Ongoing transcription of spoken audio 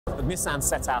Nissan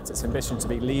set out its ambition to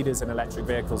be leaders in electric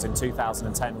vehicles in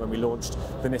 2010 when we launched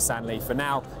the Nissan LEAF. And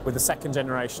now, with the second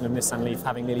generation of Nissan LEAF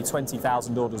having nearly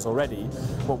 20,000 orders already,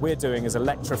 what we're doing is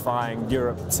electrifying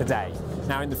Europe today.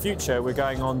 Now, in the future, we're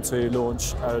going on to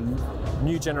launch a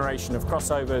new generation of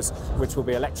crossovers, which will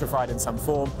be electrified in some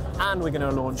form, and we're going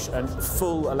to launch a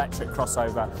full electric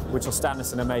crossover, which will stand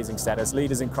us in amazing stead. As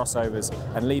leaders in crossovers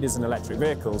and leaders in electric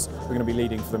vehicles, we're going to be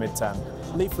leading for the midterm.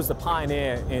 LEAF was the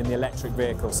pioneer in the electric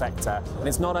vehicle sector, and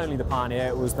it's not only the pioneer,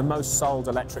 it was the most sold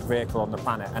electric vehicle on the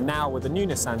planet. And now with the new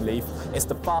Nissan LEAF, it's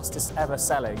the fastest ever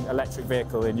selling electric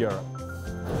vehicle in Europe.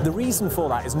 The reason for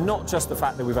that is not just the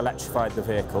fact that we've electrified the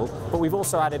vehicle, but we've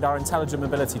also added our intelligent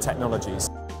mobility technologies.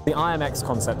 The IMX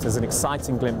concept is an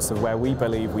exciting glimpse of where we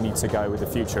believe we need to go with the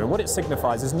future. And what it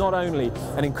signifies is not only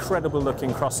an incredible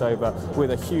looking crossover with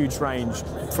a huge range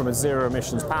from a zero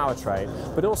emissions powertrain,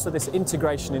 but also this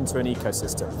integration into an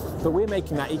ecosystem. But we're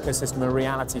making that ecosystem a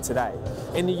reality today.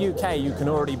 In the UK, you can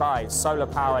already buy solar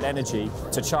powered energy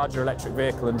to charge your electric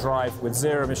vehicle and drive with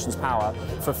zero emissions power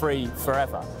for free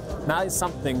forever. Now it's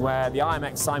something where the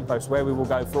IMX signposts where we will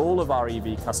go for all of our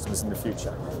EV customers in the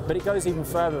future. But it goes even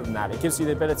further than that. It gives you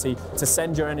the ability to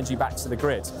send your energy back to the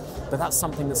grid. But that's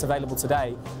something that's available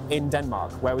today in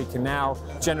Denmark, where we can now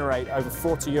generate over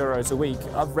 40 euros a week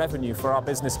of revenue for our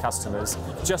business customers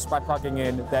just by plugging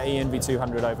in their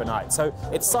ENV200 overnight. So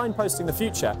it's signposting the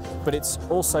future, but it's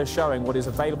also showing what is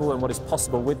available and what is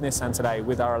possible with Nissan today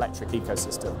with our electric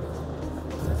ecosystem.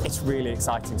 It's really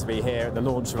exciting to be here at the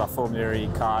launch of our Formula E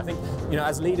car. I think,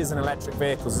 as leaders in electric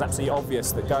vehicles, it's absolutely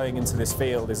obvious that going into this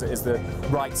field is the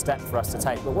right step for us to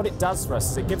take. But what it does for us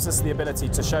is it gives us the ability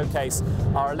to showcase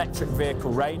our electric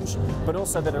vehicle range, but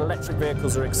also that electric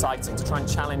vehicles are exciting, to try and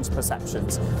challenge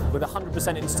perceptions. With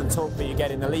 100% instant torque that you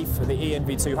get in the LEAF or the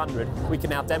ENV200, we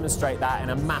can now demonstrate that in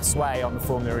a mass way on the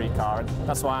Formula E car, and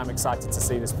that's why I'm excited to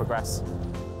see this progress.